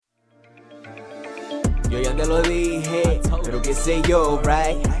Yo ya te lo dije, pero qué sé yo,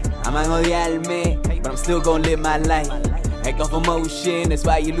 right? I'ma odiarme, but I'm still gonna live my life. Heck of emotion, that's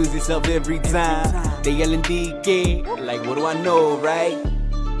why you lose yourself every time. They yelling DK, like what do I know, right?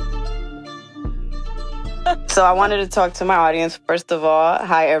 So I wanted to talk to my audience. First of all,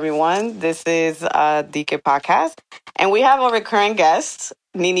 hi everyone. This is DK Podcast. And we have a recurring guest,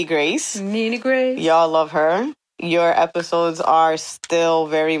 Nini Grace. Nini Grace. Y'all love her. Your episodes are still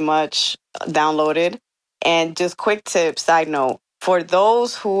very much downloaded. And just quick tip, side note, for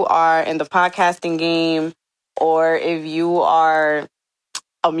those who are in the podcasting game, or if you are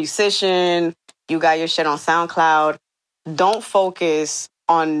a musician, you got your shit on SoundCloud, don't focus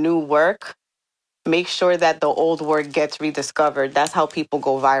on new work. Make sure that the old work gets rediscovered. That's how people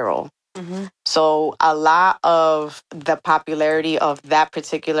go viral. Mm-hmm. So a lot of the popularity of that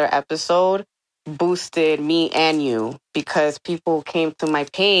particular episode boosted me and you because people came to my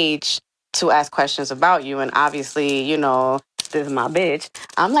page to ask questions about you. And obviously, you know, this is my bitch.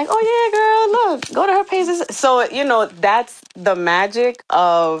 I'm like, oh yeah, girl, look, go to her page. So, you know, that's the magic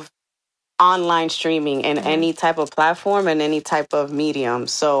of online streaming in any type of platform and any type of medium.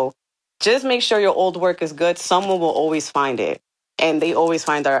 So just make sure your old work is good. Someone will always find it. And they always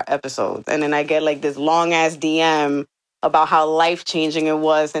find our episodes. And then I get like this long ass DM about how life-changing it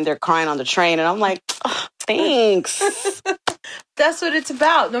was. And they're crying on the train. And I'm like, oh, thanks. That's what it's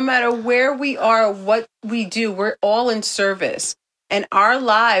about. No matter where we are, what we do, we're all in service. And our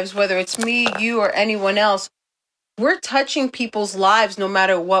lives, whether it's me, you, or anyone else, we're touching people's lives no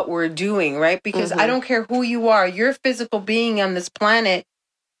matter what we're doing, right? Because I don't care who you are. Your physical being on this planet,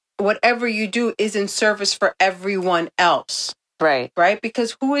 whatever you do is in service for everyone else. Right. Right?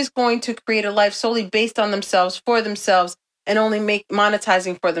 Because who is going to create a life solely based on themselves, for themselves, and only make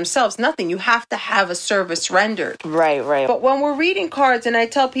monetizing for themselves? Nothing. You have to have a service rendered. Right. But when we're reading cards, and I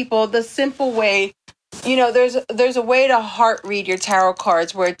tell people the simple way, you know, there's a way to heart read your tarot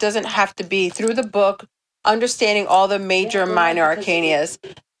cards where it doesn't have to be through the book, understanding all the major and minor arcanas.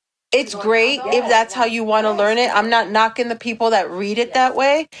 It's great if that's how you want to learn it. I'm not knocking the people that read it that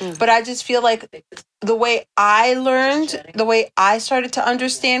way, but I just feel like the way I learned, the way I started to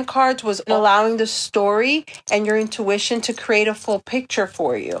understand cards was allowing the story and your intuition to create a full picture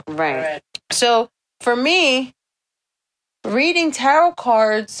for you. Right. So for me, reading tarot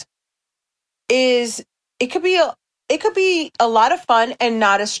cards it could be a lot of fun and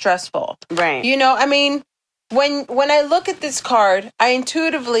not as stressful. Right. You know, I mean, when I look at this card, I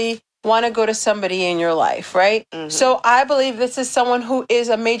intuitively want to go to somebody in your life, right? Mm-hmm. So I believe this is someone who is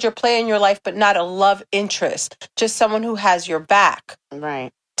a major player in your life, but not a love interest, just someone who has your back.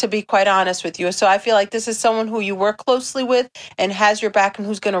 Right. To be quite honest with you. So I feel like this is someone who you work closely with and has your back and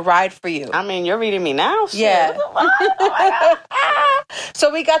who's going to ride for you. I mean, you're reading me now? Shit. Yeah. Oh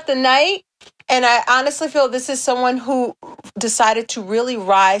so we got the Knight. And I honestly feel this is someone who decided to really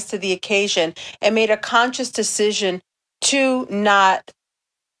rise to the occasion and made a conscious decision to not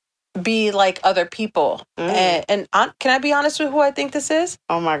be like other people. And can I be honest with who I think this is?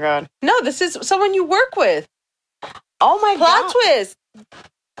 Oh, my God. No, this is someone you work with. Oh, my God. Plot twist.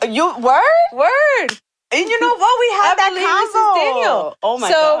 You word. And you know what? We had that convo. This is Daniel. Oh,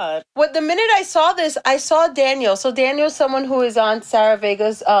 my God. The minute I saw this, I saw Daniel. So Daniel's someone who is on Sarah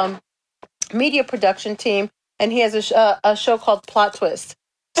Vega's media production team, and he has a show called Plot Twist.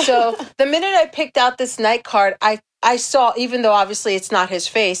 So the minute I picked out this Knight card, I saw, even though obviously it's not his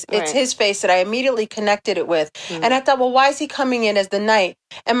face, it's his face that I immediately connected it with. Mm-hmm. And I thought, well, why is he coming in as the Knight?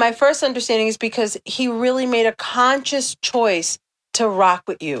 And my first understanding is because he really made a conscious choice to rock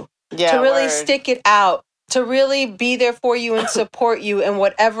with you, to really stick it out, to really be there for you and support you in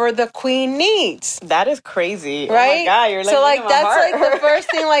whatever the queen needs. That is crazy. Right? Oh my God, you're like, so like that's heart. like the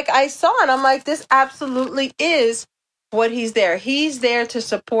first thing like I saw, and I'm like, this absolutely is what he's there. He's there to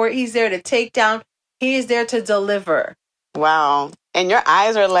support. He's there to take down. He is there to deliver. Wow. And your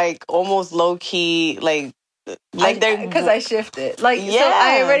eyes are like almost low key, like they're because I shifted. So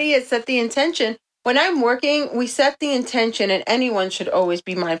I already had set the intention. When I'm working, we set the intention, and anyone should always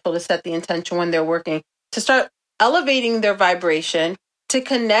be mindful to set the intention when they're working, to start elevating their vibration, to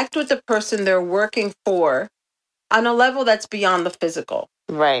connect with the person they're working for on a level that's beyond the physical.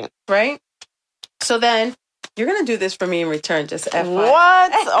 Right. So then you're going to do this for me in return, just FYI.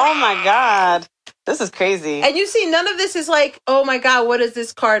 What? Oh my God. This is crazy. And you see, none of this is like, oh my God, what does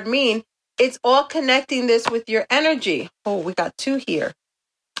this card mean? It's all connecting this with your energy. Oh, we got two here.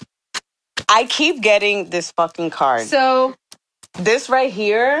 I keep getting this fucking card. So this right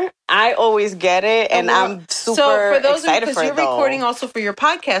here, I always get it, and I'm super excited for it. Because you're recording also for your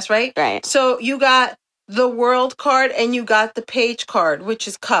podcast, right? Right. So you got the World card and you got the Page card, which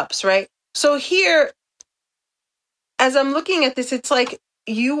is Cups, right? So here, as I'm looking at this, it's like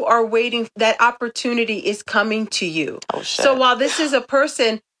you are waiting. That opportunity is coming to you. Oh, shit. So while this is a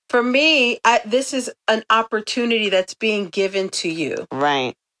person, for me, this is an opportunity that's being given to you.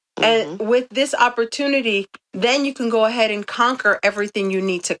 Right. And with this opportunity, then you can go ahead and conquer everything you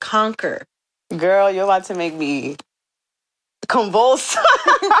need to conquer. Girl, you're about to make me convulse.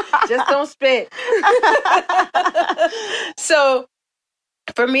 Just don't spit. So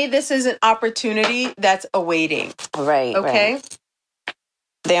for me, this is an opportunity that's awaiting. Right. Okay. Right.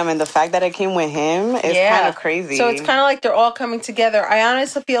 Damn, and the fact that it came with him is kind of crazy. So it's kind of like they're all coming together. I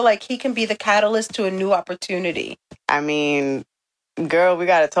honestly feel like he can be the catalyst to a new opportunity. I mean, girl, we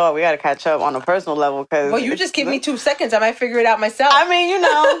got to talk. We got to catch up on a personal level. Well, you just give me 2 seconds. I might figure it out myself. I mean, you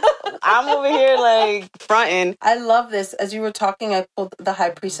know, I'm over here like fronting. I love this. As you were talking, I pulled the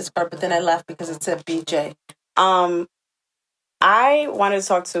High Priestess card, but then I left because it said BJ. I wanted to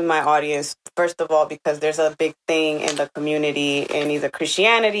talk to my audience, first of all, because there's a big thing in the community in either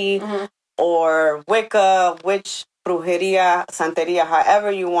Christianity or Wicca, witch, brujeria, santeria, however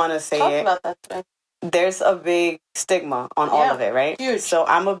you want to say Talk it. about that today. There's a big stigma on all of it, right? Huge. So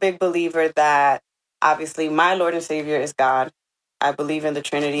I'm a big believer that obviously my Lord and Savior is God. I believe in the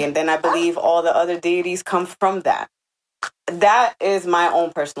Trinity, and then I believe all the other deities come from that. That is my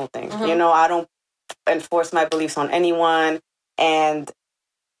own personal thing. You know, I don't enforce my beliefs on anyone. And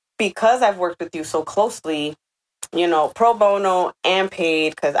because I've worked with you so closely, you know, pro bono and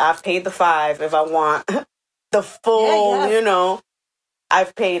paid, because I've paid the $5 if I want the full, you know,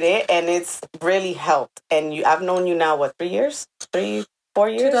 I've paid it, and it's really helped. And I've known you now, what, 3 years? 4 years?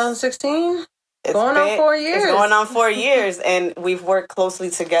 2016? Going on 4 years. It's going on 4 years. And we've worked closely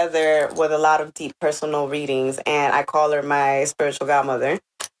together with a lot of deep personal readings. And I call her my spiritual godmother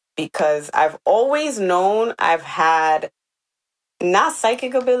because I've always known I've had not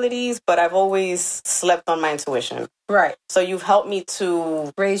psychic abilities, but I've always slept on my intuition. Right. So you've helped me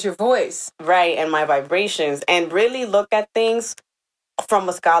to raise your voice. Right. And my vibrations, and really look at things from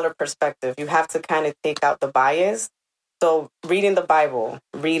a scholar perspective. You have to kind of take out the bias. So reading the Bible,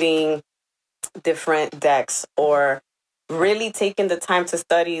 reading different decks, or really taking the time to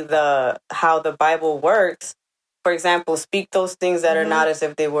study how the Bible works. For example, speak those things that are not as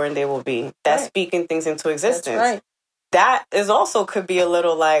if they were and they will be. That's speaking things into existence. That's right. That is also could be a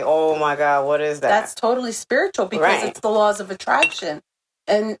little like, oh my God, what is that? That's totally spiritual because it's the laws of attraction.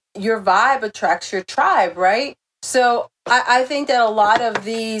 And your vibe attracts your tribe, right? So I think that a lot of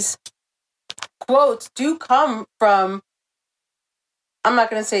these quotes do come from, I'm not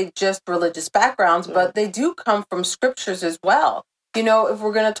going to say just religious backgrounds, but they do come from scriptures as well. You know, if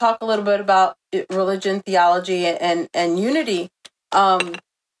we're going to talk a little bit about religion, theology, and unity,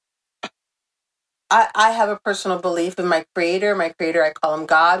 I have a personal belief in my creator. My creator, I call him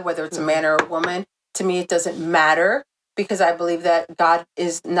God, whether it's a man or a woman. To me, it doesn't matter because I believe that God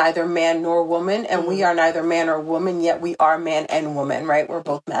is neither man nor woman, and we are neither man or woman, yet we are man and woman, right? We're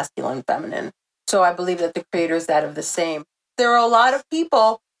both masculine and feminine. So I believe that the creator is that of the same. There are a lot of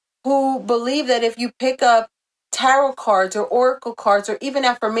people who believe that if you pick up tarot cards or oracle cards or even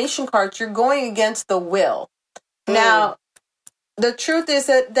affirmation cards, you're going against the will. Now, the truth is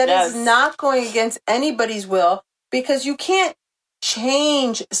that is not going against anybody's will, because you can't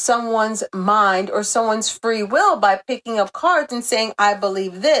change someone's mind or someone's free will by picking up cards and saying, I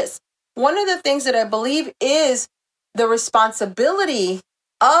believe this. One of the things that I believe is the responsibility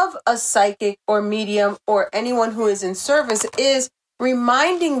of a psychic or medium or anyone who is in service is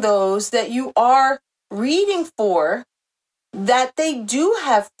reminding those that you are reading for that they do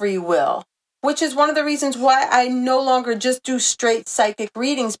have free will, which is one of the reasons why I no longer just do straight psychic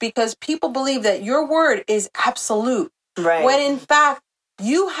readings, because people believe that your word is absolute. Right. When in fact,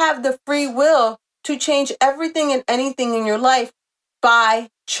 you have the free will to change everything and anything in your life by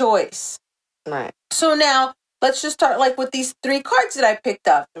choice. Right. So now let's just start like with these 3 cards that I picked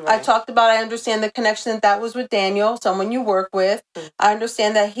up. Right. I talked about, I understand the connection that was with Daniel, someone you work with. I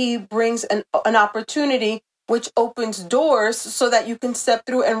understand that he brings an opportunity which opens doors so that you can step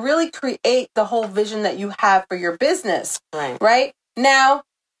through and really create the whole vision that you have for your business. Right. Right? Now,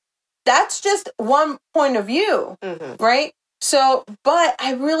 that's just one point of view, right? So, but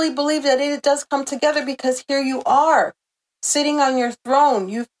I really believe that it does come together because here you are, sitting on your throne.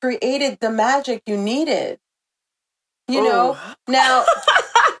 You've created the magic you needed. You know? Now,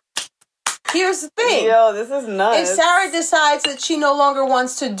 here's the thing. Yo, this is nuts. If Sarah decides that she no longer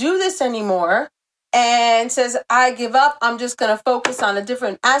wants to do this anymore and says, I give up, I'm just going to focus on a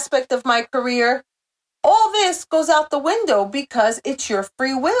different aspect of my career, all this goes out the window because it's your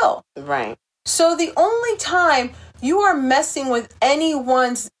free will. Right. So the only time you are messing with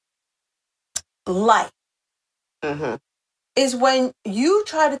anyone's life Mm-hmm. is when you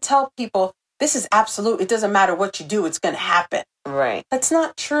try to tell people this is absolute. It doesn't matter what you do. It's going to happen. Right. That's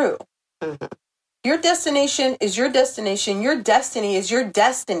not true. Mm-hmm. Your destination is your destination. Your destiny is your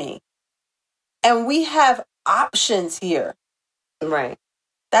destiny. And we have options here. Right.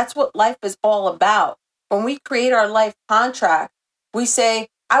 That's what life is all about. When we create our life contract, we say,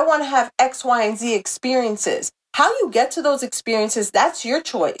 I want to have X, Y, and Z experiences. How you get to those experiences, that's your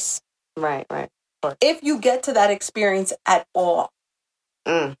choice. Right, right. If you get to that experience at all.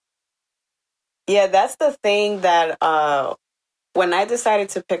 Mm. Yeah, that's the thing that when I decided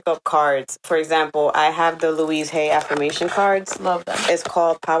to pick up cards, for example, I have the Louise Hay affirmation cards. Love them. It's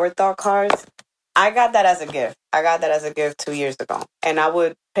called Power Thought cards. I got that as a gift. 2 years ago. And I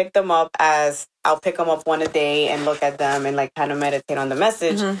would pick them up I'll pick them up one a day and look at them and like kind of meditate on the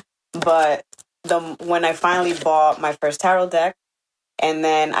message. Mm-hmm. But when I finally bought my first tarot deck, and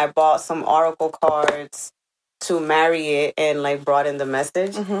then I bought some oracle cards to marry it and like broaden the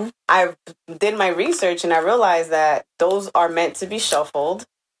message, Mm-hmm. I did my research and I realized that those are meant to be shuffled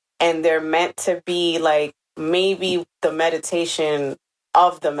and they're meant to be like maybe the meditation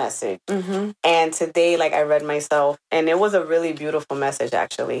of the message. Mm-hmm. And today, like, I read myself and it was a really beautiful message,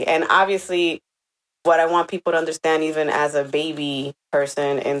 actually. And obviously, what I want people to understand, even as a baby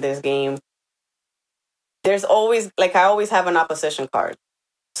person in this game, there's always, like, I always have an opposition card.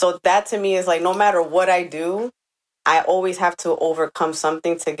 So that to me is like, no matter what I do, I always have to overcome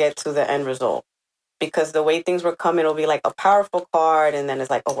something to get to the end result. Because the way things were coming, it'll be like a powerful card, and then it's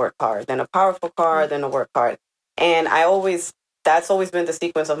like a work card, then a powerful card, then a work card. And that's always been the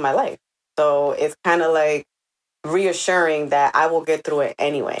sequence of my life. So it's kind of like reassuring that I will get through it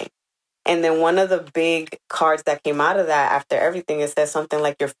anyway. And then one of the big cards that came out of that after everything, it says something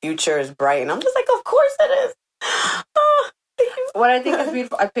like your future is bright. And I'm just like, of course it is. Oh, thank you. What I think is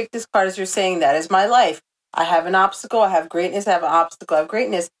beautiful, I picked this card as you're saying that, is my life. I have an obstacle, I have greatness, I have an obstacle, I have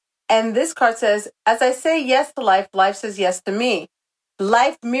greatness. And this card says, as I say yes to life, life says yes to me.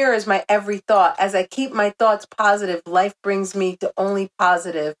 Life mirrors my every thought. As I keep my thoughts positive, life brings me to only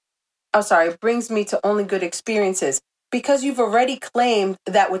brings me to only good experiences. Because you've already claimed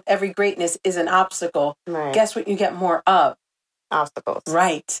that with every greatness is an obstacle, Right. Guess what you get more of? Obstacles.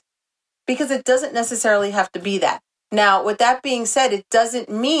 Right. Because it doesn't necessarily have to be that. Now, with that being said, it doesn't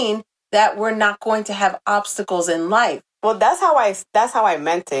mean that we're not going to have obstacles in life. Well, that's how I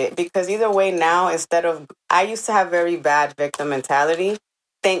meant it. Because either way now, I used to have very bad victim mentality.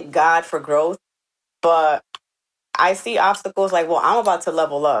 Thank God for growth. But I see obstacles like, well, I'm about to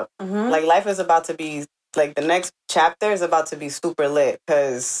level up. Mm-hmm. Like life is about to be, like the next chapter is about to be super lit.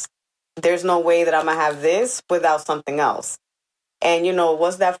 Because there's no way that I'm going to have this without something else. And,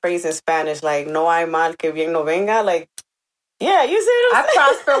 what's that phrase in Spanish? Like, no hay mal que bien no venga. Like, yeah, you see what I'm saying?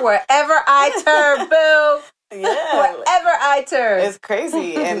 I prosper wherever I turn, boo. Yeah. Wherever I turn. It's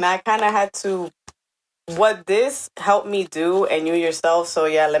crazy. And I kind of had to, what this helped me do, and you yourself, so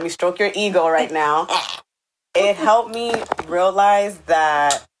yeah, let me stroke your ego right now. It helped me realize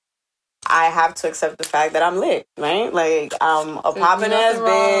that I have to accept the fact that I'm lit, right? Like, I'm a poppin' ass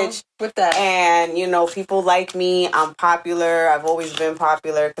bitch. With that. And, people like me. I'm popular. I've always been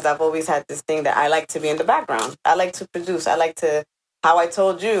popular because I've always had this thing that I like to be in the background. I like to produce. I like to, how I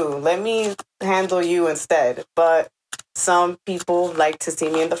told you, let me handle you instead. But some people like to see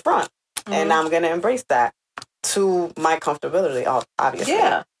me in the front. Mm-hmm. And I'm going to embrace that to my comfortability, obviously.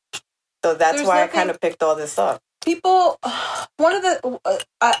 Yeah. So that's why I kind of picked all this up. People, I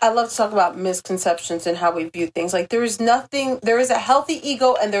love to talk about misconceptions and how we view things. Like there is a healthy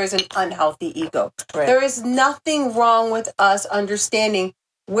ego and there is an unhealthy ego. Right. There is nothing wrong with us understanding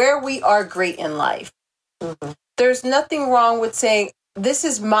where we are great in life. Mm-hmm. There's nothing wrong with saying, this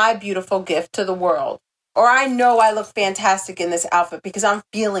is my beautiful gift to the world. Or I know I look fantastic in this outfit because I'm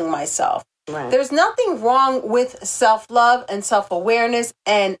feeling myself. Right. There's nothing wrong with self-love and self-awareness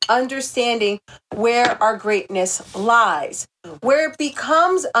and understanding where our greatness lies. Mm-hmm. Where it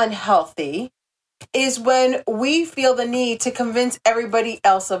becomes unhealthy is when we feel the need to convince everybody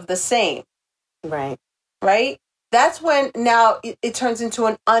else of the same. Right. Right? That's when now it turns into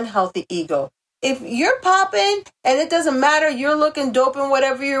an unhealthy ego. If you're popping and it doesn't matter, you're looking dope in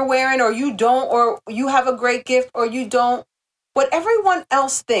whatever you're wearing, or you don't, or you have a great gift, or you don't, what everyone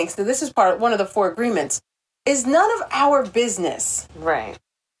else thinks, and this is one of the 4 agreements, is none of our business. Right.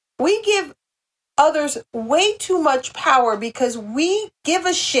 We give others way too much power because we give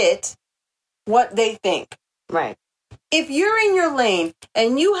a shit what they think. Right. If you're in your lane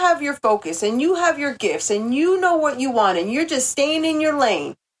and you have your focus and you have your gifts and you know what you want and you're just staying in your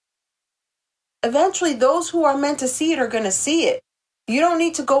lane, eventually those who are meant to see it are going to see it. You don't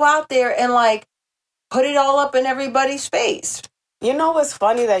need to go out there and like put it all up in everybody's face. You know what's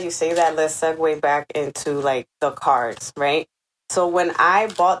funny that you say that? Let's segue back into like the cards, right? So when I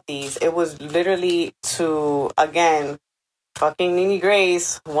bought these, it was literally to, again, fucking Nene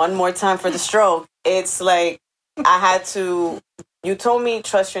Grace, one more time for the stroke. It's like I had to, you told me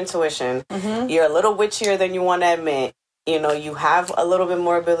trust your intuition. Mm-hmm. You're a little witchier than you want to admit. You know, you have a little bit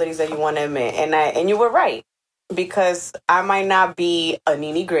more abilities than you want to admit. And you were right, because I might not be a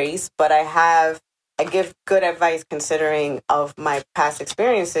Nene Grace, but I give good advice considering of my past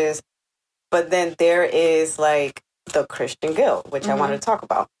experiences. But then there is like the Christian guilt, which I wanted to talk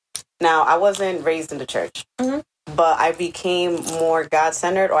about. Now, I wasn't raised in the church, but I became more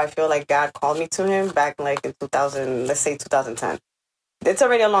God-centered, or I feel like God called me to him back like in 2000, let's say 2010. It's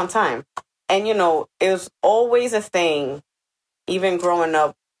already a long time. And, you know, it was always a thing, even growing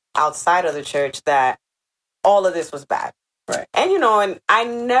up outside of the church, that all of this was bad. Right. And, you know, and I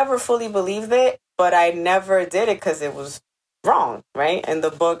never fully believed it, but I never did it because it was wrong, right? In the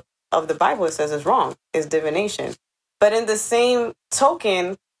book of the Bible, it says it's wrong. It's divination. But in the same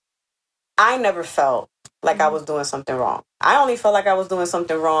token, I never felt like I was doing something wrong. I only felt like I was doing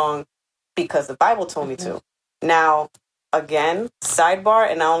something wrong because the Bible told me to. Now, again, sidebar,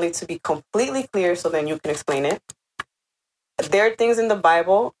 and only to be completely clear so then you can explain it. There are things in the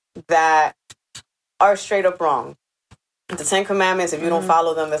Bible that are straight up wrong. The 10 Commandments, if you don't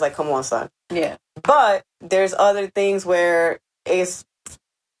follow them, it's like, come on, son. Yeah. But there's other things where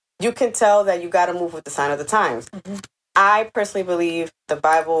you can tell that you got to move with the sign of the times. I personally believe the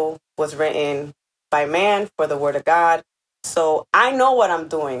Bible was written by man for the word of God. So I know what I'm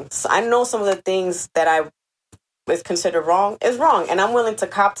doing. So I know some of the things that I is considered wrong is wrong. And I'm willing to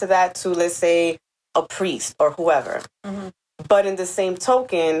cop to that to, let's say, a priest or whoever. But in the same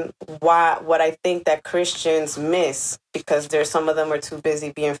token, what I think that Christians miss, because there's some of them are too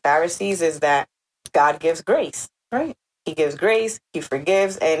busy being Pharisees, is that God gives grace. Right. He gives grace. He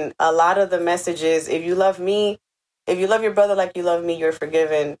forgives. And a lot of the messages, if you love me, if you love your brother like you love me, you're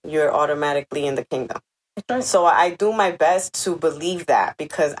forgiven. You're automatically in the kingdom. Right. So I do my best to believe that,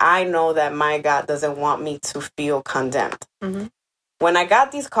 because I know that my God doesn't want me to feel condemned. When I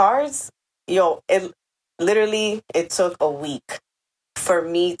got these cards, it literally, it took a week for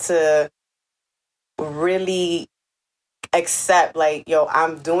me to really accept, like,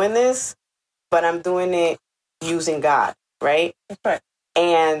 I'm doing this, but I'm doing it using God, right? That's right.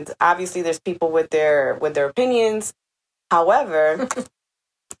 And obviously there's people with their opinions. However,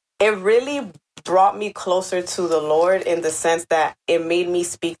 it really brought me closer to the Lord in the sense that it made me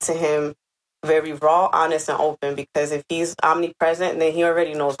speak to him very raw, honest, and open, because if he's omnipresent, then he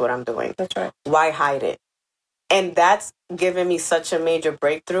already knows what I'm doing. That's right. Why hide it? And that's given me such a major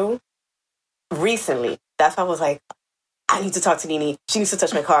breakthrough recently. That's why I was like, I need to talk to Nene. She needs to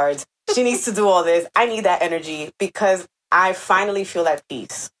touch my cards. She needs to do all this. I need that energy, because I finally feel at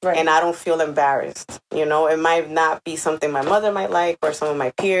peace. Right. And I don't feel embarrassed. You know, it might not be something my mother might like or some of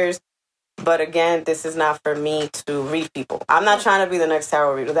my peers. But again, this is not for me to read people. I'm not trying to be the next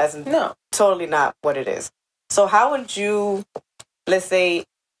tarot reader. That's totally not what it is. So how would you, let's say,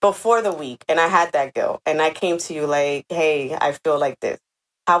 before the week, and I had that guilt, and I came to you like, hey, I feel like this.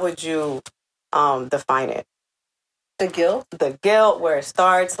 How would you define it? The guilt? The guilt, where it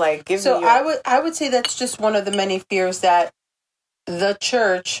starts, like, give me your... I would say that's just one of the many fears that the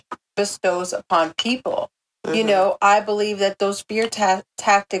church bestows upon people. You know, I believe that those fear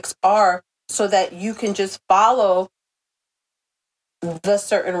tactics are so that you can just follow the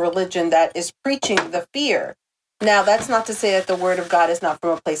certain religion that is preaching the fear. Now, that's not to say that the word of God is not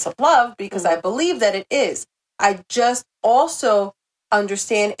from a place of love, because I believe that it is. I just also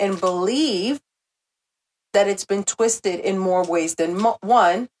understand and believe that it's been twisted in more ways than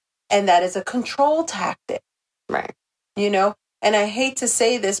one, and that is a control tactic. Right. You know, and I hate to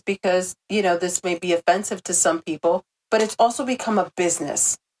say this because, you know, this may be offensive to some people, but it's also become a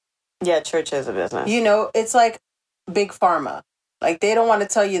business. Yeah, church is a business. You know, it's like big pharma. Like, they don't want to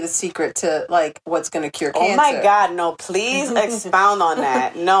tell you the secret to, like, what's going to cure cancer. Oh, my God, no. Please expound on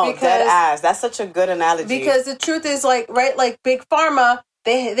that. No, dead ass. That's such a good analogy. Because the truth is, like, right, like, big pharma,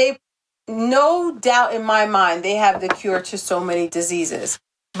 they no doubt in my mind, they have the cure to so many diseases.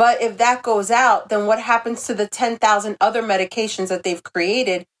 But if that goes out, then what happens to the 10,000 other medications that they've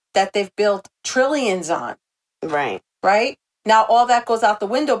created that they've built trillions on? Right. Right? Now, all that goes out the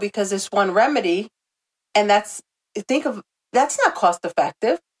window because it's one remedy. And that's not cost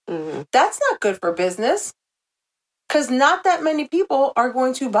effective. That's not good for business. Because not that many people are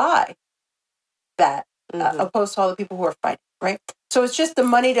going to buy that, opposed to all the people who are fighting, right? So it's just the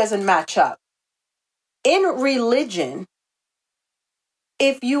money doesn't match up. In religion,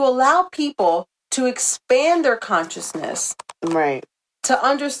 if you allow people to expand their consciousness. Right. To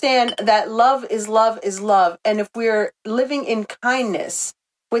understand that love is love is love. And if we're living in kindness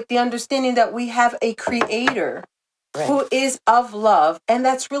with the understanding that we have a creator who is of love, and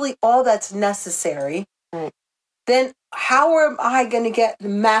that's really all that's necessary, then how am I going to get the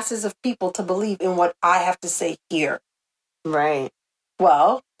masses of people to believe in what I have to say here? Right.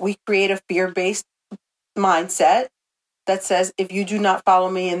 Well, we create a fear-based mindset that says, if you do not follow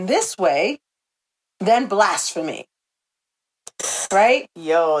me in this way, then blasphemy. Right?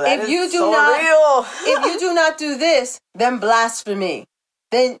 Yo, that if is you do so not, real. if you do not do this, then blasphemy.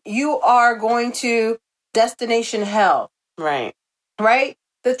 Then you are going to destination hell. Right. Right?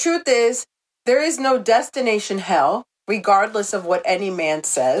 The truth is, there is no destination hell, regardless of what any man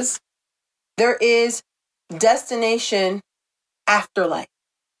says. There is destination afterlife.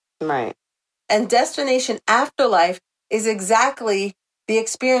 Right. And destination afterlife is exactly the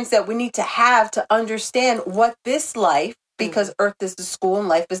experience that we need to have to understand what this life, because earth is the school and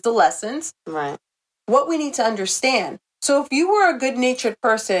life is the lessons. Right. What we need to understand. So if you were a good-natured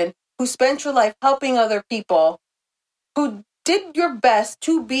person who spent your life helping other people, who did your best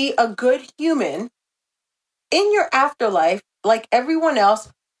to be a good human, in your afterlife, like everyone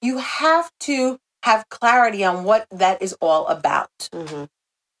else, you have to have clarity on what that is all about. Mm-hmm.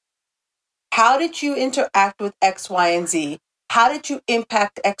 How did you interact with X, Y, and Z? How did you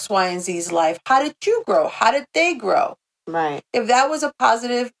impact X, Y, and Z's life? How did you grow? How did they grow? Right. If that was a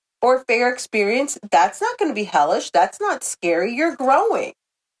positive or fair experience, that's not going to be hellish. That's not scary. You're growing.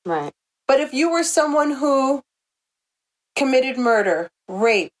 Right. But if you were someone who committed murder,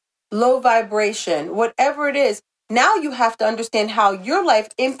 rape, low vibration, whatever it is, now you have to understand how your life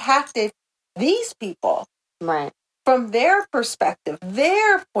impacted these people. Right. From their perspective,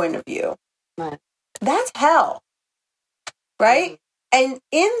 their point of view. Right. That's hell. Right? And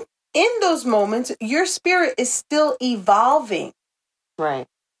in those moments, your spirit is still evolving. Right.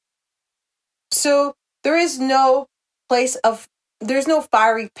 So there's no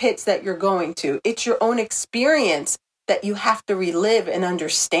fiery pits that you're going to. It's your own experience that you have to relive and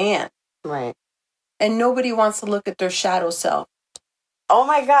understand. Right. And nobody wants to look at their shadow self. Oh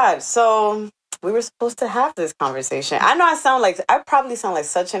my God. So we were supposed to have this conversation. I know I probably sound like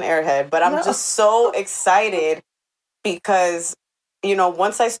such an airhead, but I'm just so excited because,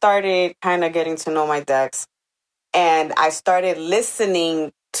 once I started kind of getting to know my decks and I started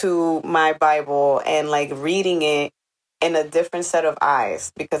listening to my Bible and like reading it in a different set of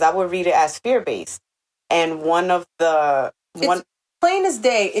eyes, because I would read it as fear-based. And it's plain as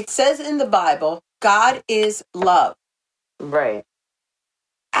day. It says in the Bible, God is love. Right.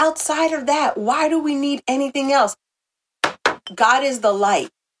 Outside of that, why do we need anything else? God is the light.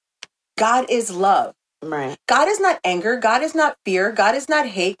 God is love. Right. God is not anger. God is not fear. God is not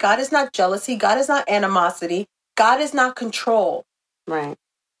hate. God is not jealousy. God is not animosity. God is not control. Right.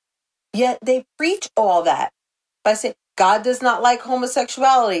 Yet they preach all that by saying God does not like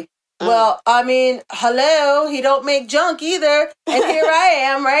homosexuality. Well, I mean, hello, he don't make junk either. And here I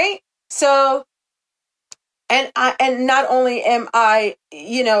am, right? So, and not only am I,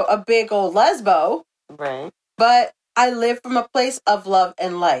 a big old lesbo, right? But I live from a place of love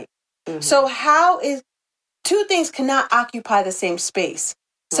and light. Mm-hmm. So two things cannot occupy the same space.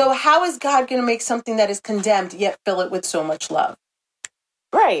 So how is God going to make something that is condemned yet fill it with so much love?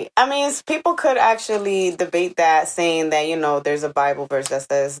 Right. I mean, people could actually debate that, saying that, there's a Bible verse that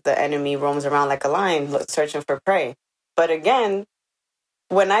says the enemy roams around like a lion searching for prey. But again,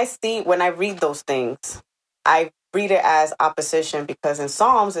 when I read those things, I read it as opposition, because in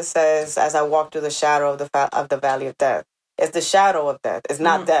Psalms it says, as I walk through the shadow of the valley of death. It's the shadow of death. It's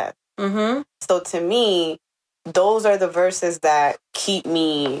not death. Mm-hmm. So to me, those are the verses that keep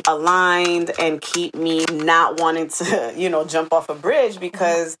me aligned and keep me not wanting to, jump off a bridge,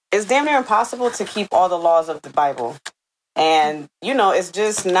 because it's damn near impossible to keep all the laws of the Bible. And, it's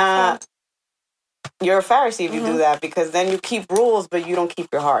just not, you're a Pharisee if you do that, because then you keep rules, but you don't keep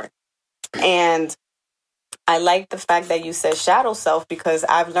your heart. And I like the fact that you said shadow self, because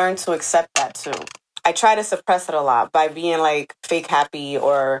I've learned to accept that too. I try to suppress it a lot by being like fake happy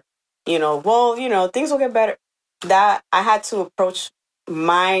or, things will get better. That I had to approach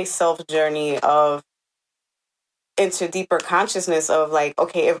my self journey into deeper consciousness of like,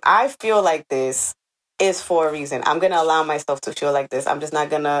 okay, if I feel like this, it's for a reason. I'm going to allow myself to feel like this. I'm just not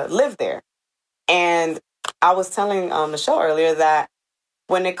going to live there. And I was telling Michelle earlier that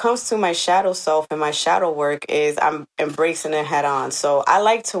when it comes to my shadow self and my shadow work is I'm embracing it head on. So I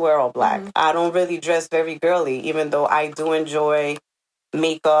like to wear all black. Mm-hmm. I don't really dress very girly, even though I do enjoy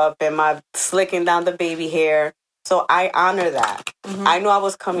makeup and my slicking down the baby hair. So I honor that. I knew I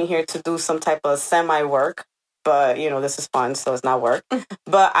was coming here to do some type of semi-work, but, this is fun, so it's not work.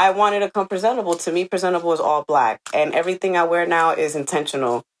 But I wanted to come presentable. To me, presentable is all black. And everything I wear now is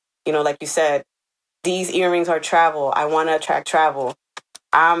intentional. Like you said, these earrings are travel. I want to attract travel.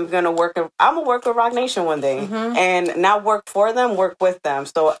 I'm going to work with Rock Nation one day. And not work for them, work with them.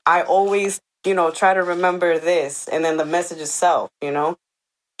 So I always, try to remember this. And then the message itself,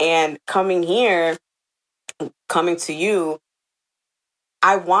 And coming to you,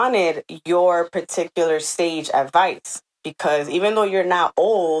 I wanted your particular sage advice, because even though you're not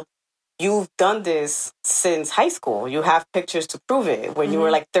old, you've done this since high school. You have pictures to prove it when you were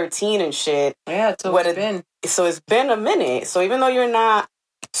like 13 and shit. Yeah, it's always been. So it's been a minute. So even though you're not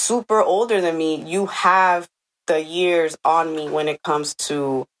super older than me, you have the years on me when it comes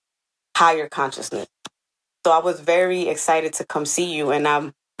to higher consciousness. So I was very excited to come see you, and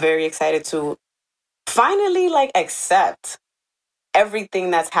I'm very excited to finally accept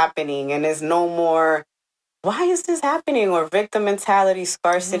everything that's happening, and there's no more, why is this happening? Or victim mentality,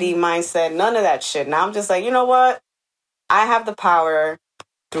 scarcity mindset, none of that shit. Now I'm just like, you know what? I have the power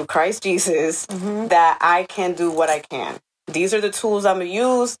through Christ Jesus that I can do what I can. These are the tools I'm going to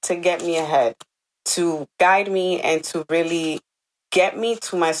use to get me ahead, to guide me, and to really get me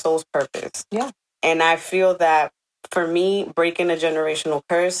to my soul's purpose. Yeah. And I feel that for me, breaking a generational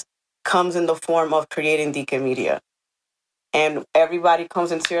curse comes in the form of creating Deacon Media. And everybody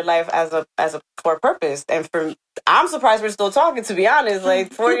comes into your life for a purpose. And I'm surprised we're still talking, to be honest,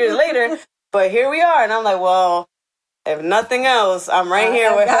 4 years later. But here we are. And I'm like, well, if nothing else, I'm right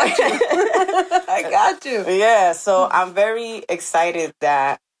here with I got you. Yeah. So I'm very excited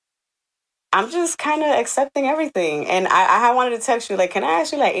that I'm just kind of accepting everything. And I wanted to text you, can I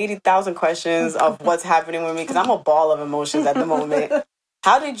ask you 80,000 questions of what's happening with me? Because I'm a ball of emotions at the moment.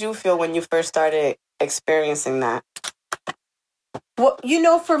 How did you feel when you first started experiencing that? Well,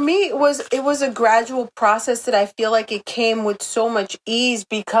 for me, it was a gradual process that I feel like it came with so much ease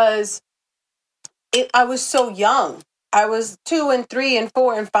because I was so young. I was 2 and 3 and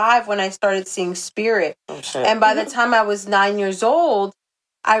 4 and 5 when I started seeing spirit. Oh, shit. And by the time I was 9 years old,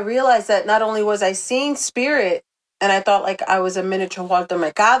 I realized that not only was I seeing spirit, and I thought I was a miniature Walter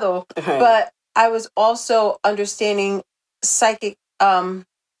Mercado, but I was also understanding psychic,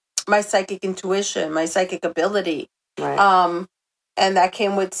 my psychic intuition, my psychic ability. Right. And that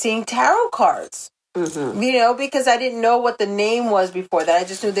came with seeing tarot cards, because I didn't know what the name was before that. I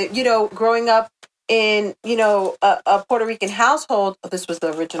just knew that, growing up in, a Puerto Rican household, this was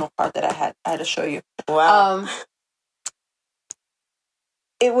the original card that I had to show you. Wow.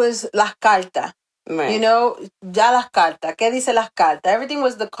 It was las cartas, right. ya las cartas, ¿qué dice las cartas? Everything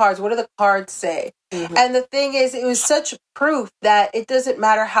was the cards. What do the cards say? And the thing is, it was such proof that it doesn't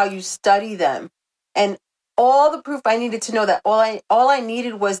matter how you study them. And all the proof I needed to know that all I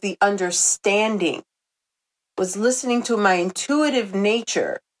needed was the understanding, was listening to my intuitive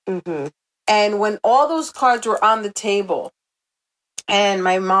nature. And when all those cards were on the table and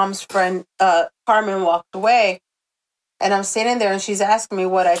my mom's friend, Carmen, walked away, and I'm standing there and she's asking me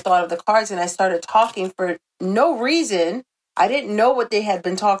what I thought of the cards, and I started talking for no reason. I didn't know what they had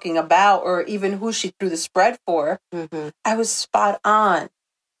been talking about or even who she threw the spread for. I was spot on.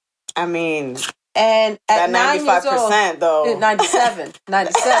 I mean... And at that 95% though. 97.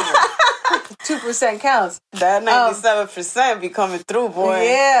 2% counts. That 97% be coming through, boy.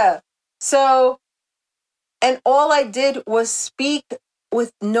 Yeah. So, and all I did was speak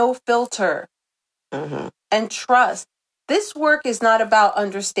with no filter and trust. This work is not about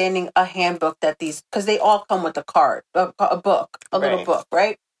understanding a handbook because they all come with a card, a book, a little book,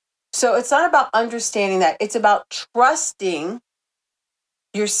 right? So it's not about understanding that. It's about trusting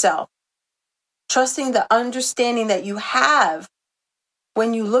yourself. Trusting the understanding that you have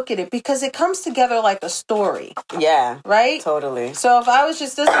when you look at it, because it comes together like a story. Yeah. Right? Totally. So if I was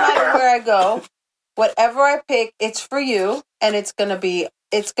just, doesn't matter where I go, whatever I pick, it's for you, and it's gonna be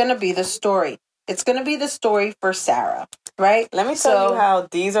the story. It's gonna be the story for Sarah. Right? Let me tell you how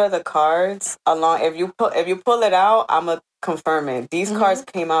these are the cards along. If you pull it out, I'ma confirm it. These cards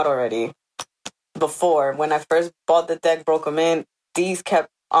came out already. Before, when I first bought the deck, broke them in, these kept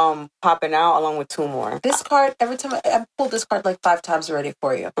popping out along with 2 more. This card, every time I pulled this card 5 times already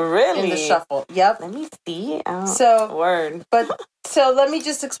for you. Really? In the shuffle. Yep. Let me see. Word. So let me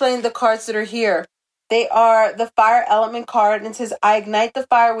just explain the cards that are here. They are the fire element card, and it says, I ignite the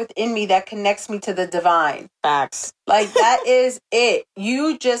fire within me that connects me to the divine. Facts. That is it.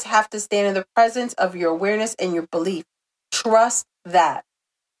 You just have to stand in the presence of your awareness and your belief. Trust that.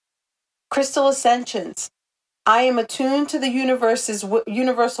 Crystal Ascensions. I am attuned to the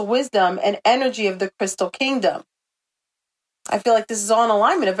universal wisdom and energy of the crystal kingdom. I feel like this is all in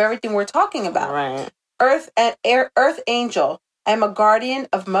alignment of everything we're talking about. Right. Earth angel. I am a guardian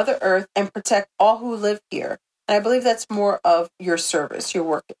of Mother Earth and protect all who live here. And I believe that's more of your service, your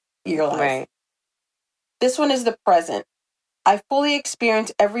work, your life. Right. This one is the present. I fully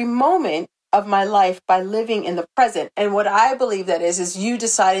experience every moment of my life by living in the present. And what I believe that is you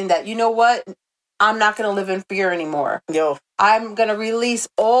deciding that, you know what? I'm not going to live in fear anymore. Yo. I'm going to release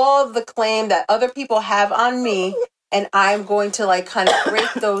all the claim that other people have on me, and I'm going to like kind of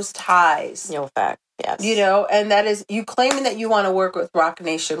break those ties. Yo, fact. Yes. You know, and that is you claiming that you want to work with Roc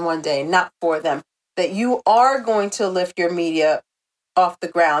Nation one day, not for them. That you are going to lift your media off the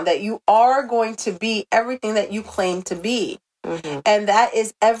ground. That you are going to be everything that you claim to be. Mm-hmm. And that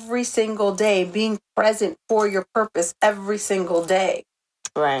is every single day, being present for your purpose every single day.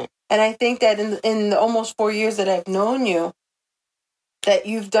 Right. And I think that in the almost 4 years that I've known you, that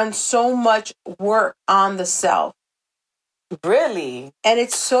you've done so much work on the self. Really? And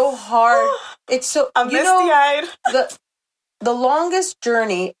it's so hard. It's so, I'm you know, misty-eyed. the longest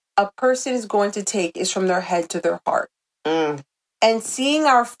journey a person is going to take is from their head to their heart. Mm. And seeing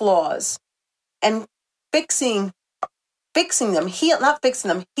our flaws and fixing them,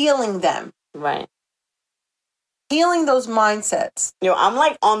 healing them. Right. Healing those mindsets. Yo, I'm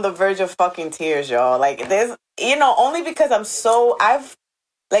like on the verge of fucking tears, y'all. Like there's, you know, only because I've,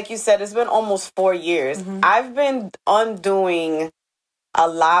 like you said, it's been almost 4 years. Mm-hmm. I've been undoing a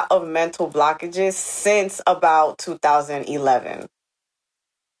lot of mental blockages since about 2011.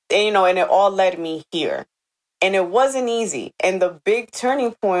 And, you know, and it all led me here. And it wasn't easy. And the big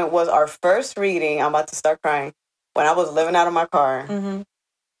turning point was our first reading. I'm about to start crying. When I was living out of my car. Mm-hmm.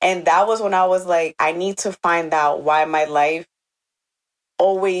 And that was when I was like, I need to find out why my life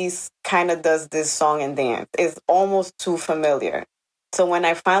always kind of does this song and dance. It's almost too familiar. So when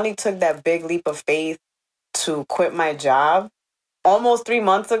I finally took that big leap of faith to quit my job, almost 3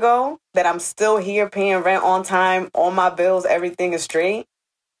 months ago, that I'm still here paying rent on time, all my bills, everything is straight.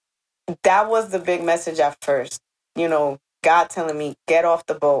 That was the big message at first. You know, God telling me, get off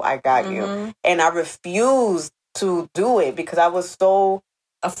the boat, I got you. And I refused to do it because I was so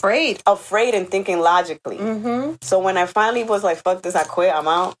afraid and thinking logically. So when I finally was like, fuck this, I quit, I'm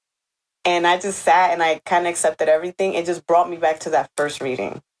out. And I just sat and I kind of accepted everything. It just brought me back to that first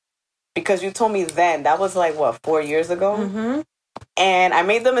reading. Because you told me then, that was like, what, 4 years ago? And I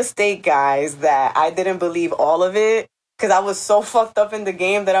made the mistake, guys, that I didn't believe all of it. Because I was so fucked up in the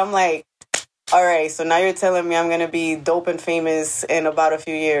game that I'm like, all right, so now you're telling me I'm going to be dope and famous in about a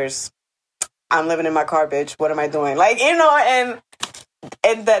few years. I'm living in my car, bitch. What am I doing? Like, you know,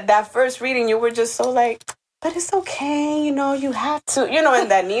 and that first reading, you were just so like, but it's okay, you know, you have to, you know, in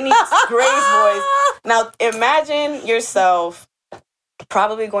that Nene Grace voice. Now, imagine yourself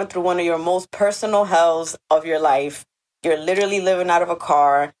probably going through one of your most personal hells of your life. You're literally living out of a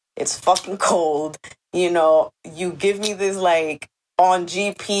car. It's fucking cold. You know, you give me this like on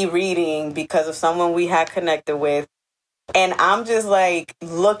GP reading because of someone we had connected with. And I'm just like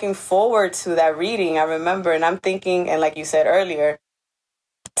looking forward to that reading. I remember, and I'm thinking, and like you said earlier,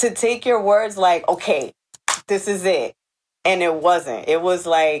 to take your words like, okay, this is it. And it wasn't. It was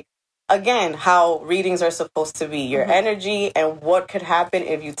like, again, how readings are supposed to be. Your energy and what could happen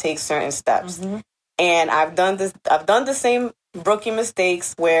if you take certain steps. And I've done the same rookie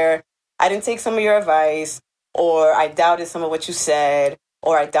mistakes where I didn't take some of your advice, or I doubted some of what you said,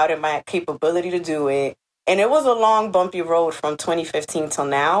 or I doubted my capability to do it. And it was a long, bumpy road from 2015 till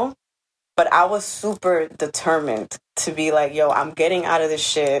now. But I was super determined to be like, yo, I'm getting out of this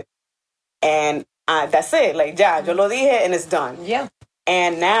shit. And that's it. Like, ya, yo lo dije, and it's done. Yeah.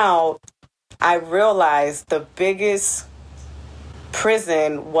 And now I realized the biggest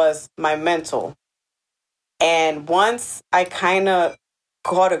prison was my mental. And once I kind of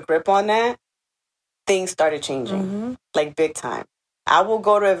caught a grip on that, things started changing. Like, big time. I will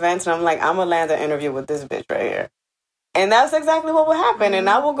go to events and I'm like, I'm going to land an interview with this bitch right here. And that's exactly what will happen. And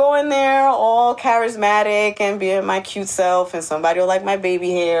I will go in there all charismatic and be my cute self, and somebody will like my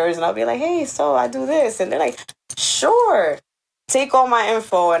baby hairs, and I'll be like, hey, so I do this. And they're like, sure. Take all my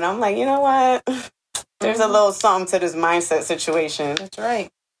info. And I'm like, you know what? There's a little something to this mindset situation. That's right.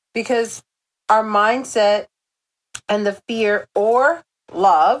 Because our mindset and the fear or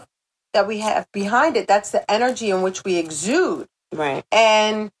love that we have behind it, that's the energy in which we exude. Right.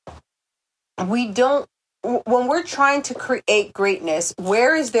 And we don't, when we're trying to create greatness,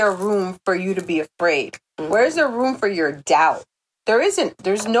 where is there room for you to be afraid? Where is there room for your doubt? There isn't.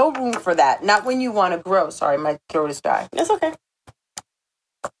 There's no room for that. Not when you want to grow. Sorry, my throat is dry. It's okay.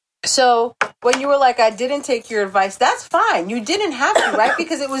 So when you were like, I didn't take your advice, that's fine. You didn't have to, right?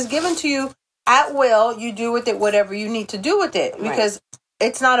 Because it was given to you at will, you do with it whatever you need to do with it, because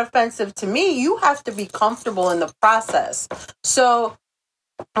it's not offensive to me. You have to be comfortable in the process. So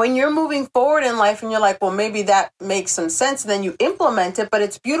when you're moving forward in life and you're like, well, maybe that makes some sense, and then you implement it, but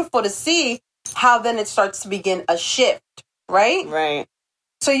it's beautiful to see how then it starts to begin a shift, right? Right.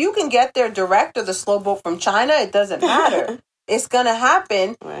 So you can get there direct or the slow boat from China. It doesn't matter. It's going to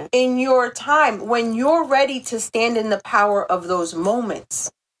happen in your time when you're ready to stand in the power of those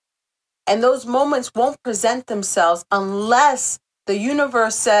moments. And those moments won't present themselves unless the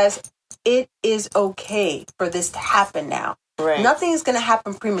universe says it is okay for this to happen now. Right. Nothing is going to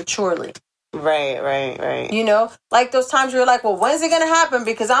happen prematurely. Right. You know, like those times where you're like, well, when's it going to happen?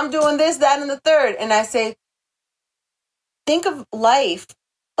 Because I'm doing this, that, and the third. And I say, think of life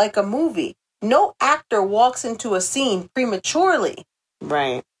like a movie. No actor walks into a scene prematurely.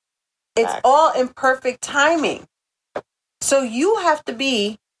 Right. It's all in perfect timing. So you have to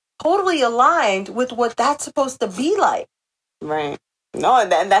be totally aligned with what that's supposed to be like. Right. No,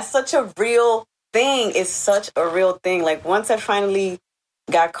 and that's such a real thing. It's such a real thing. Like, once I finally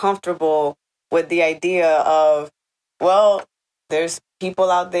got comfortable with the idea of, well, there's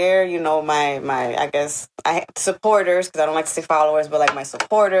people out there, you know, my I guess, supporters, because I don't like to say followers, but like my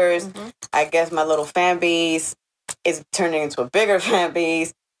supporters, I guess my little fan base is turning into a bigger fan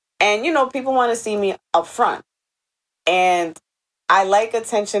base. And, you know, people want to see me up front. And I like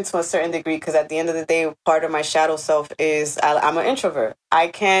attention to a certain degree, because at the end of the day, part of my shadow self is I'm an introvert. I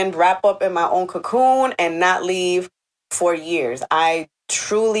can wrap up in my own cocoon and not leave for years. I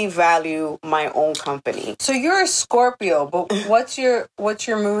truly value my own company. So you're a Scorpio, but what's your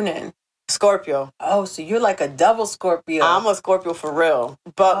moon in? Scorpio. Oh, so you're like a double Scorpio. I'm a Scorpio for real.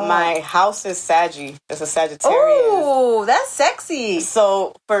 But my house is Saggy. It's a Sagittarius. Oh, that's sexy.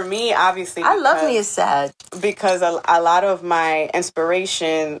 So for me, obviously, I love me a Sag. Because a lot of my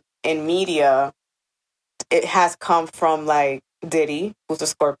inspiration in media, it has come from like Diddy, who's a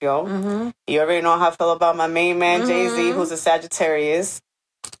Scorpio. You already know how I feel about my main man, Jay-Z, who's a Sagittarius.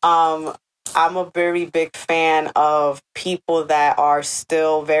 I'm a very big fan of people that are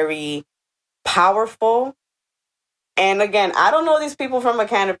still very powerful. And again, I don't know these people from a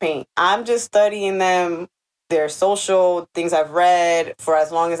can of paint. I'm just studying them, their social things I've read for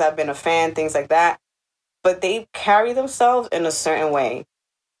as long as I've been a fan, things like that. But they carry themselves in a certain way.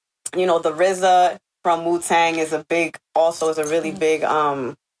 You know, the RZA from Wu-Tang is a really big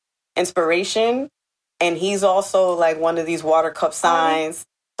inspiration. And he's also like one of these water cup signs.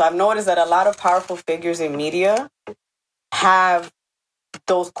 So I've noticed that a lot of powerful figures in media have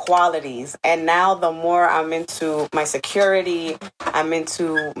those qualities. And now the more I'm into my security, I'm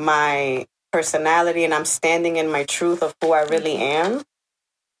into my personality, and I'm standing in my truth of who I really am,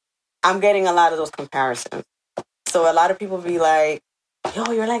 I'm getting a lot of those comparisons. So a lot of people be like,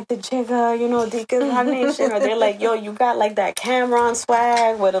 yo, you're like the Jigga, you know, Deacon Rock Nation. Or they're like, yo, you got like that Cameron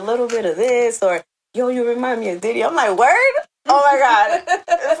swag with a little bit of this. Or, yo, you remind me of Diddy. I'm like, word? Oh my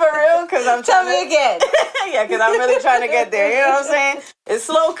God. For real? Because I'm Tell me again. Yeah, because I'm really trying to get there. You know what I'm saying? It's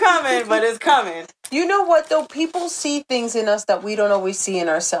slow coming, but it's coming. You know what, though? People see things in us that we don't always see in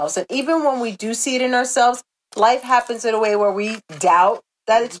ourselves. And even when we do see it in ourselves, life happens in a way where we doubt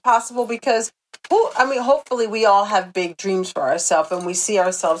that it's possible, because, hopefully we all have big dreams for ourselves and we see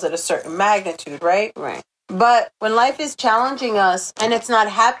ourselves at a certain magnitude, right? Right. But when life is challenging us and it's not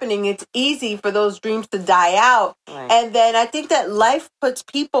happening, it's easy for those dreams to die out. Right. And then I think that life puts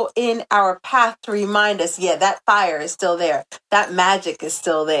people in our path to remind us, yeah, that fire is still there. That magic is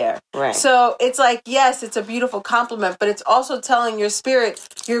still there. Right. So it's like, yes, it's a beautiful compliment, but it's also telling your spirit,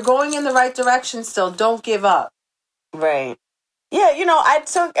 you're going in the right direction still. Don't give up. Right. Yeah, you know, I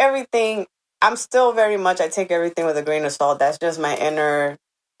took everything. I'm still I take everything with a grain of salt. That's just my inner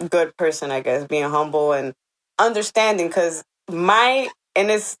good person, I guess, being humble and understanding, because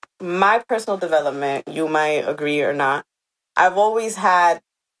it's my personal development, you might agree or not, I've always had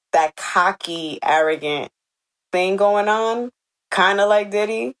that cocky, arrogant thing going on, kind of like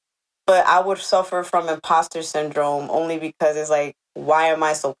Diddy, but I would suffer from imposter syndrome only because it's like, why am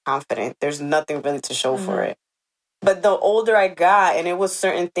I so confident? There's nothing really to show for it. But the older I got, and it was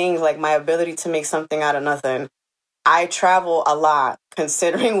certain things like my ability to make something out of nothing, I travel a lot,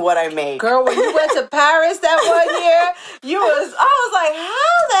 considering what I make. Girl, when you went to Paris that one year, I was like,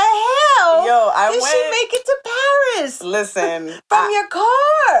 how the hell did she make it to Paris? Listen. From your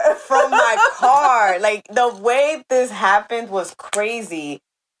car. From my car. Like, the way this happened was crazy.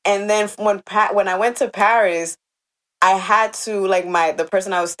 And then when I went to Paris, I had to, like, the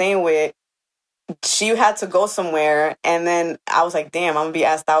person I was staying with, she had to go somewhere. And then I was like, damn, I'm going to be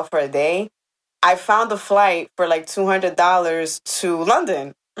asked out for a day. I found a flight for like $200 to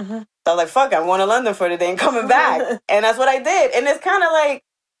London. So I was like, fuck, I'm going to London for the day and coming back. And that's what I did. And it's kind of like,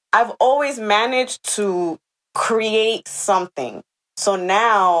 I've always managed to create something. So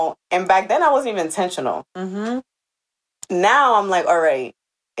now, and back then I wasn't even intentional. Mm-hmm. Now I'm like, all right,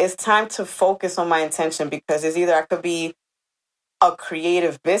 it's time to focus on my intention, because it's either I could be a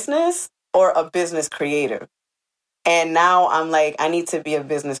creative business or a business creative. And now I'm like, I need to be a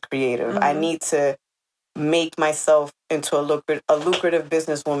business creative. Mm-hmm. I need to make myself into a lucrative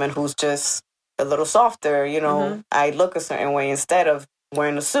businesswoman who's just a little softer. You know, Mm-hmm. I look a certain way instead of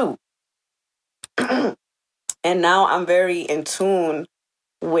wearing a suit. And now I'm very in tune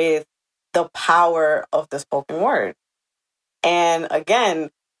with the power of the spoken word. And again,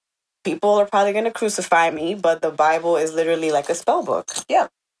 people are probably going to crucify me, but the Bible is literally like a spell book. Yeah.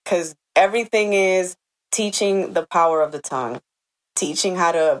 Because everything is teaching the power of the tongue, teaching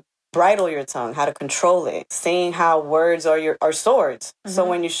how to bridle your tongue, how to control it, saying how words are swords. Mm-hmm. So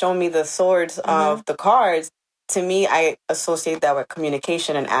when you show me the swords of the cards, to me, I associate that with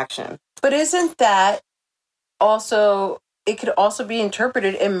communication and action. But isn't that also, it could also be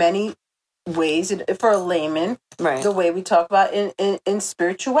interpreted in many ways for a layman, Right. the way we talk about in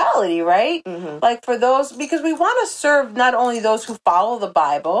spirituality, right? Mm-hmm. Like for those, because we want to serve not only those who follow the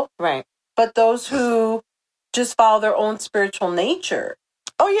Bible, Right. but those who just follow their own spiritual nature.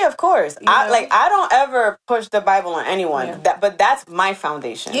 Oh yeah, of course. You know? I don't ever push the Bible on anyone. Yeah. But that's my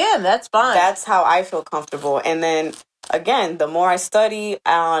foundation. Yeah, that's fine. That's how I feel comfortable. And then again, the more I study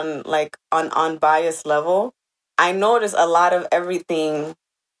on unbiased level, I notice a lot of everything,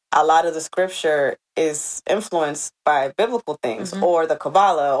 a lot of the scripture is influenced by biblical things, Mm-hmm. or the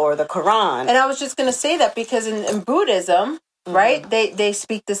Kabbalah or the Quran. And I was just going to say that because in Buddhism, Mm-hmm. right, they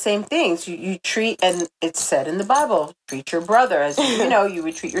speak the same things. You treat, and it's said in the Bible, treat your brother as you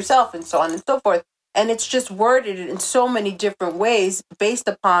would treat yourself, and so on and so forth. And it's just worded in so many different ways based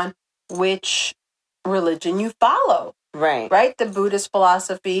upon which religion you follow. Right. Right? The Buddhist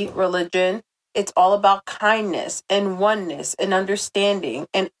philosophy, religion, it's all about kindness and oneness and understanding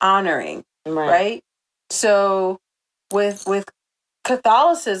and honoring. Right? So with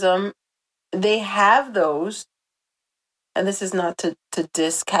Catholicism, they have those, and this is not to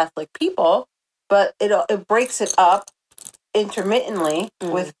diss Catholic people, but it breaks it up intermittently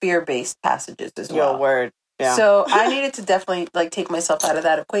with fear-based passages as well. Your word. Yeah. So I needed to definitely take myself out of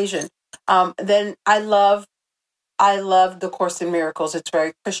that equation. Then I love the Course in Miracles. It's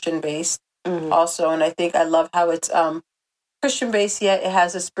very Christian-based also, and I think I love how it's Christian-based, yet it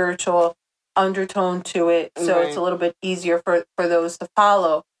has a spiritual undertone to it, so it's a little bit easier for those to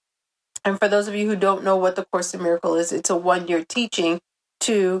follow. And for those of you who don't know what the Course in Miracles is, it's a 1-year teaching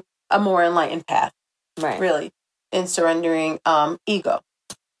to a more enlightened path, really, in surrendering ego.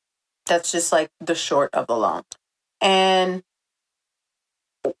 That's just like the short of the long. And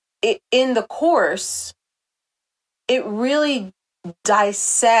in the Course, it really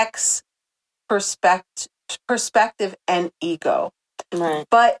dissects perspective and ego. Right.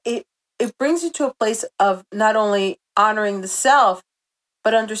 But it brings you to a place of not only honoring the self,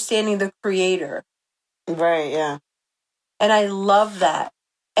 but understanding the creator. Right, yeah. And I love that.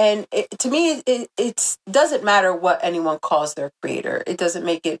 And to me, it doesn't matter what anyone calls their creator. It doesn't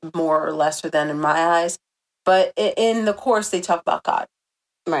make it more or lesser than in my eyes. But in the Course, they talk about God.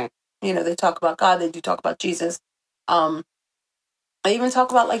 Right. They talk about God. They do talk about Jesus. They even talk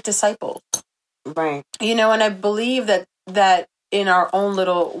about disciples. Right. And I believe that in our own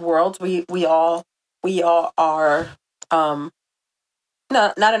little worlds, we all are,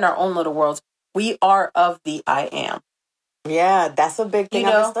 not in our own little worlds. We are of the I am. Yeah, that's a big thing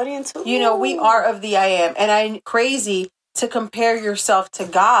I've been studying too. We are of the I am. And I'm crazy to compare yourself to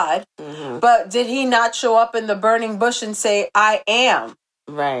God. Mm-hmm. But did he not show up in the burning bush and say, I am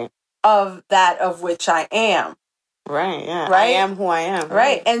of that of which I am? Right, yeah. Right? I am who I am.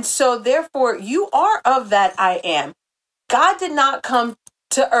 Right. And so therefore you are of that I am. God did not come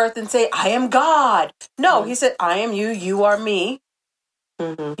to earth and say, I am God. No, he said, I am you. You are me.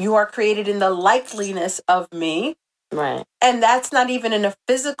 Mm-hmm. You are created in the likeness of me. Right. And that's not even in a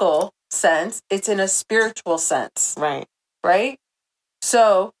physical sense. It's in a spiritual sense. Right. Right?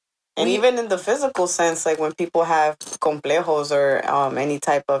 So. And even in the physical sense, like when people have complejos or any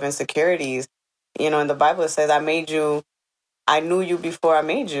type of insecurities, in the Bible it says, I knew you before I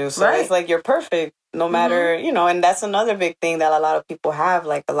made you. So it's like you're perfect no matter, and that's another big thing that a lot of people have,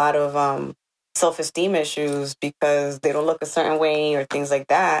 like a lot of self-esteem issues because they don't look a certain way or things like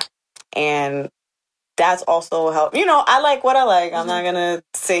that. And that's also help. I like what I like. I'm not going to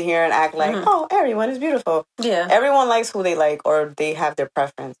sit here and act like, oh, everyone is beautiful. Yeah. Everyone likes who they like or they have their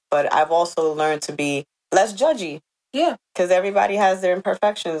preference. But I've also learned to be less judgy. Yeah. Because everybody has their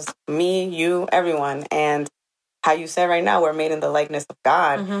imperfections. Me, you, everyone. And how you said right now, we're made in the likeness of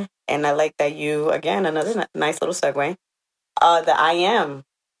God. Mm-hmm. And I like that you, again, another nice little segue, the I am,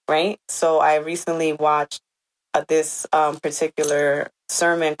 right? So I recently watched this particular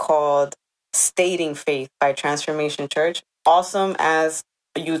sermon called Stating Faith by Transformation Church. Awesome as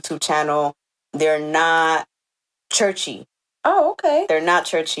a YouTube channel. They're not churchy. Oh, okay. They're not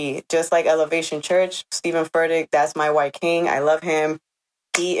churchy. Just like Elevation Church, Stephen Furtick, that's my white king. I love him.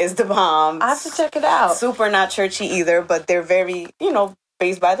 He is the bomb. I have to check it out. Super not churchy either, but they're very,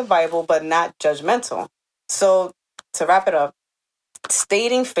 based by the Bible, but not judgmental. So to wrap it up,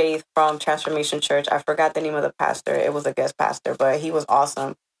 Stating Faith from Transformation Church. I forgot the name of the pastor. It was a guest pastor, but he was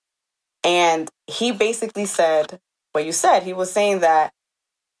awesome. And he basically said what you said. He was saying that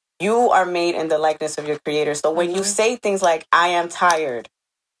you are made in the likeness of your creator. So when you say things like, I am tired,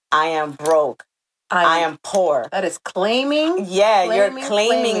 I am broke, I am poor. That is claiming. Yeah, you're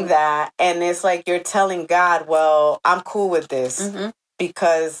claiming that. And it's like you're telling God, well, I'm cool with this. Mm-hmm.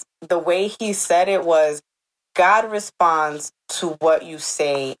 Because the way he said it was, God responds to what you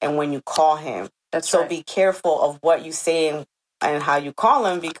say and when you call him. That's so right. Be careful of what you say and how you call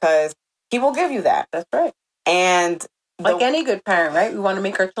him, because he will give you that. That's right. And like any good parent, right? We want to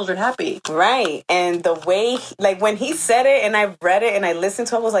make our children happy. Right. And the way, like when he said it and I read it and I listened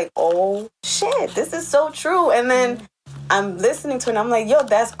to it, I was like, oh shit, this is so true. And then I'm listening to it and I'm like, yo,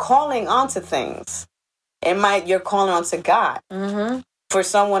 that's calling onto things. You're calling onto God. Mm-hmm. For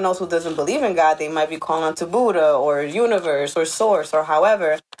someone else who doesn't believe in God, they might be calling on to Buddha or universe or source or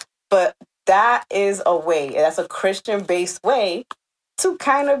however. But that is a way, that's a Christian-based way to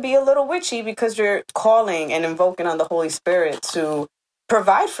kind of be a little witchy, because you're calling and invoking on the Holy Spirit to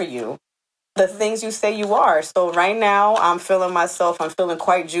provide for you the things you say you are. So right now, I'm feeling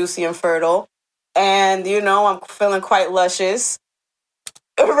quite juicy and fertile. And, I'm feeling quite luscious.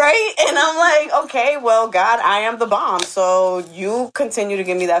 Right? And I'm like, okay, well, God, I am the bomb. So you continue to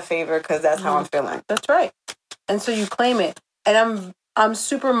give me that favor, because that's how I'm feeling. That's right. And so you claim it. And I'm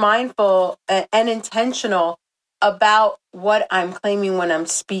super mindful and intentional about what I'm claiming when I'm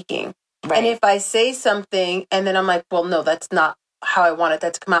speaking. Right. And if I say something and then I'm like, well, no, that's not how I want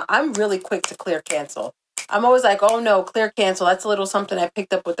that to come out, I'm really quick to clear cancel. I'm always like, oh no, clear cancel. That's a little something I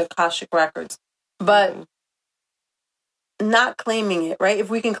picked up with the Akashic Records. But not claiming it, right?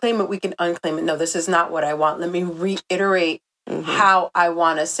 If we can claim it, we can unclaim it. No, this is not what I want. Let me reiterate how I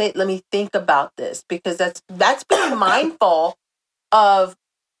want to say it. Let me think about this, because that's being mindful of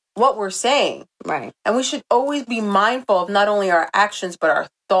what we're saying. Right. And we should always be mindful of not only our actions, but our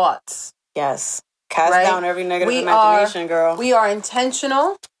thoughts. Yes. Cast down every negative imagination, girl. We are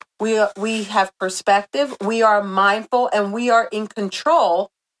intentional. We have perspective. We are mindful, and we are in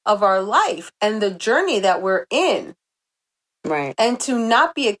control of our life and the journey that we're in. Right. And to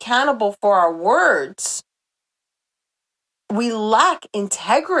not be accountable for our words, we lack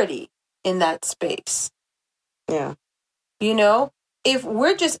integrity in that space. Yeah. If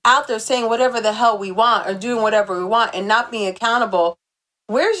we're just out there saying whatever the hell we want or doing whatever we want and not being accountable,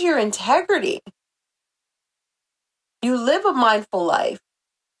 where's your integrity? You live a mindful life.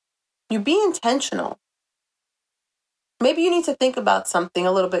 You be intentional. Maybe you need to think about something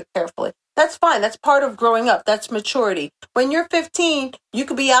a little bit carefully. That's fine. That's part of growing up. That's maturity. When you're 15, you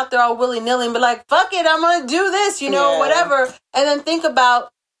could be out there all willy-nilly and be like, fuck it, I'm going to do this, whatever. And then think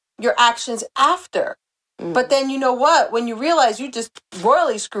about your actions after. Mm-hmm. But then you know what? When you realize you just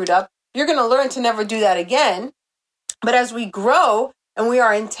royally screwed up, you're going to learn to never do that again. But as we grow and we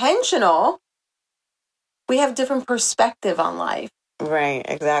are intentional, we have different perspective on life. Right,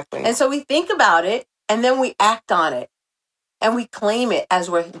 exactly. And so we think about it and then we act on it and we claim it as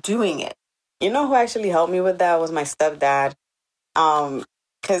we're doing it. You know who actually helped me with that was my stepdad.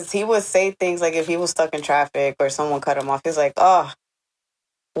 Because he would say things like if he was stuck in traffic or someone cut him off, he's like, oh,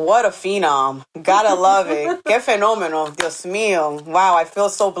 what a phenom. Gotta love it. Que fenomeno. Dios mío. Wow, I feel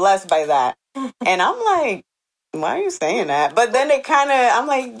so blessed by that. And I'm like, why are you saying that? But then I'm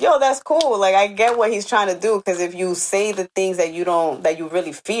like, yo, that's cool. Like, I get what he's trying to do, because if you say the things that you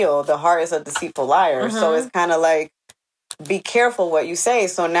really feel, the heart is a deceitful liar. Mm-hmm. So it's kind of like, be careful what you say.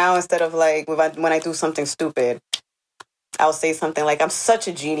 So now instead of like, when I do something stupid, I'll say something like, I'm such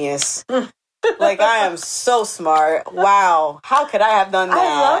a genius. Like, I am so smart. Wow. How could I have done that?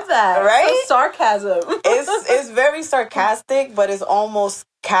 I love that. Right? So sarcasm. It's very sarcastic, but it's almost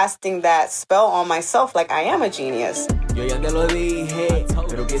casting that spell on myself like I am a genius. Yo ya te lo dije,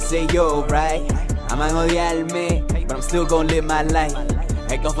 pero qué sé yo, right? Aman odiarme, but I'm still gonna live my life.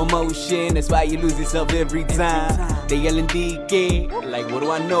 Heck of emotion, that's why you lose yourself every time. They yelling DK, like what do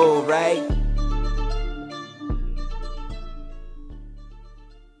I know, right?